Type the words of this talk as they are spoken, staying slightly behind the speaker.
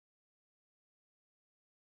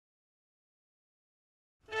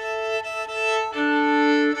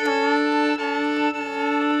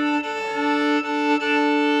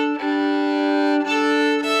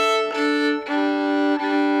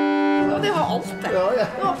valgte.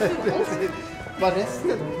 Ja. Var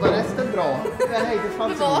resten bra? Nej, det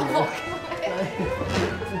fanns inte.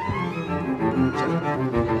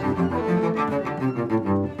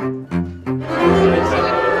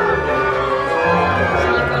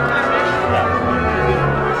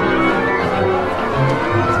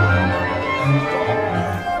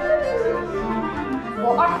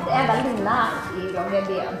 Og alt veldig nært I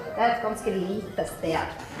Longyearbyen. Det et ganske lite sted,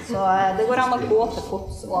 så det går an å gå til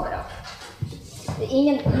fots overalt. Det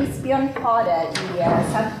ingen isbjørnfare I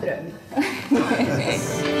sentrum.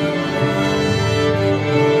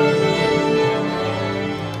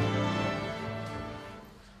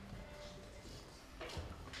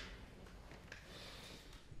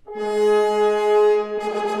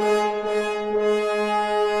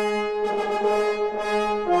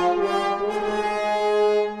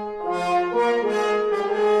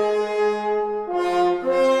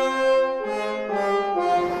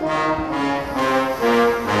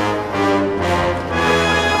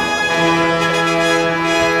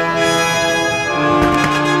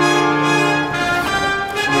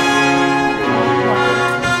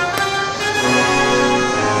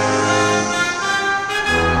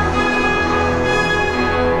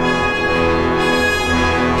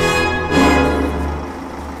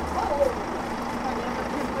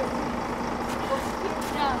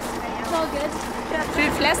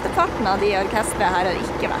 Flesteparten av de orkestre her har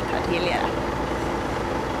ikke vært her tidligere.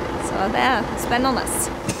 Så det spennende.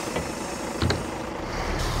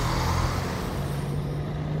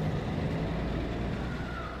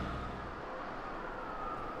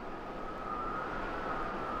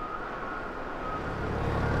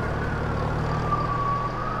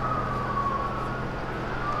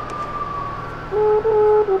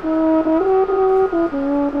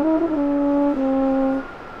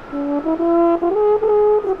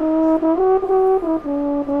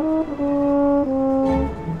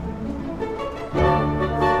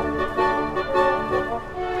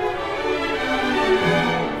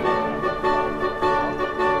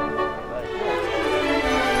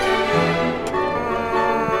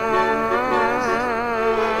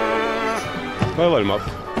 Nå er varm opp.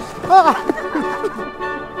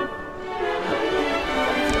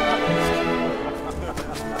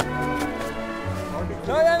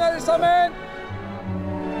 Ta igjen alle sammen!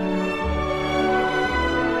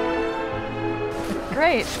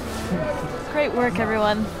 Great work,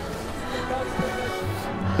 everyone.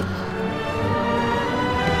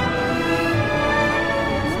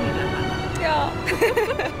 Ja.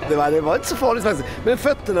 Det var inte så farligt faktiskt. Men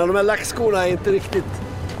fötterna, de här lackskorna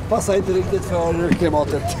passar inte riktigt för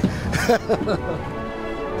klimatet.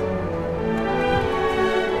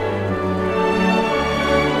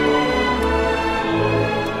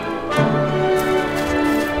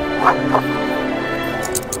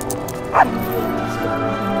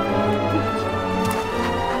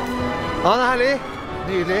 Ja, det är härlig.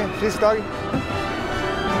 Nydelig, frisk dag.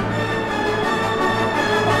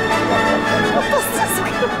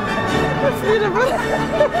 Jeg flirer bare.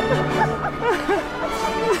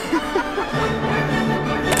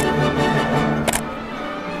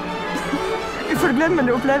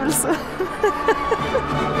 Uforglemmelig opplevelse.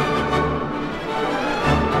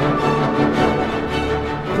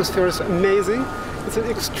 The atmosphere is amazing. It's an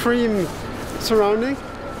extreme surrounding,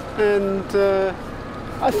 and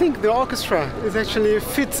I think the orchestra is actually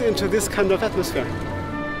fits into this kind of atmosphere.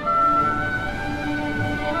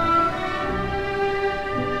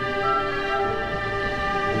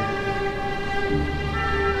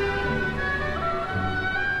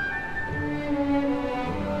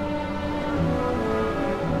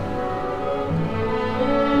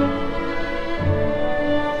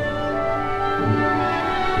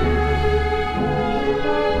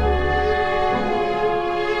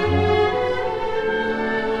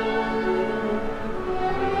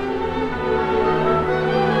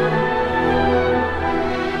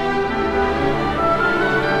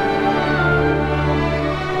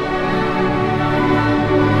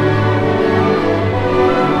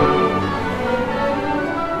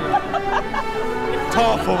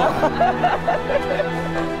 Ta på meg!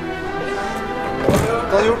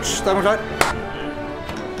 Det er gjort, det er klar.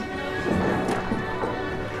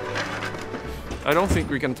 I don't think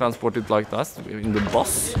we can transport it like that in the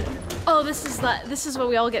bus. Oh, this is what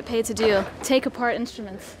we all get paid to do. Take apart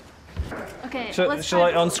instruments. Okay, Shall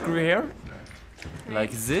I unscrew here?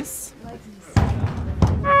 Like this?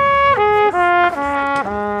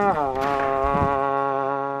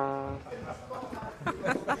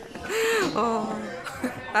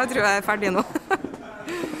 Jeg tror jeg ferdig nå.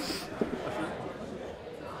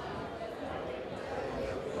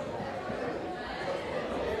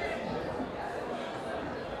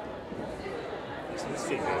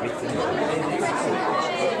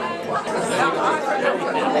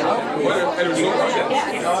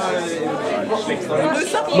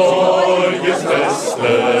 Norges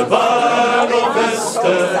beste vern og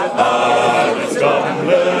feste er dets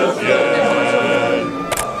gamle fjell.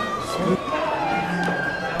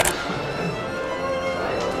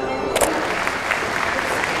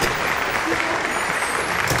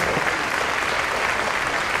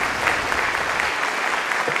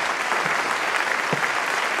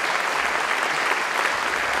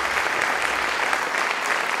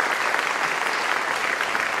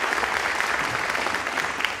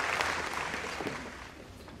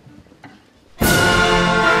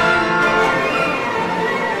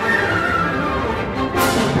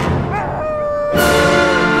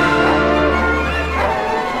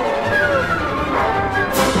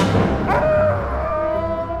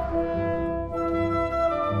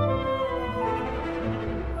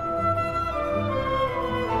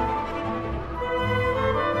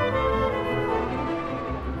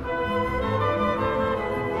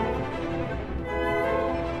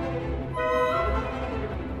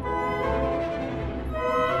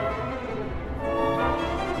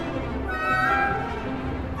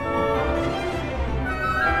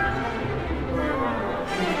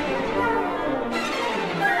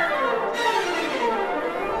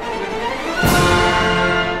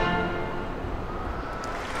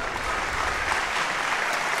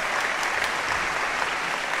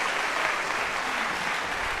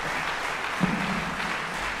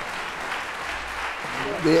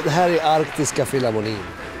 Det här är Arktiska Philharmonin.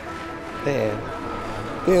 Det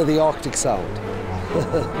är the Arctic sound.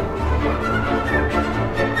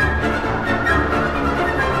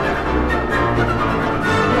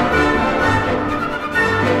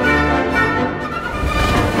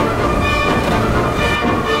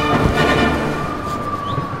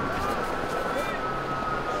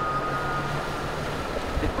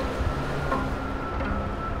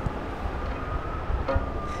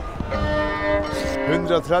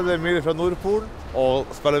 ...130 mil fra Nordpolen og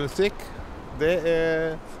spille musikk, det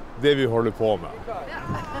er det vi holder på med.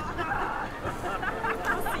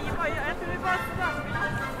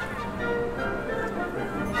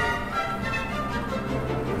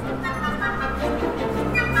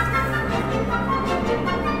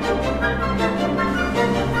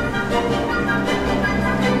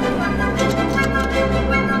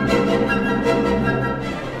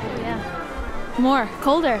 More,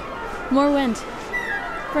 colder, more wind.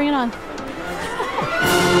 Bring it on.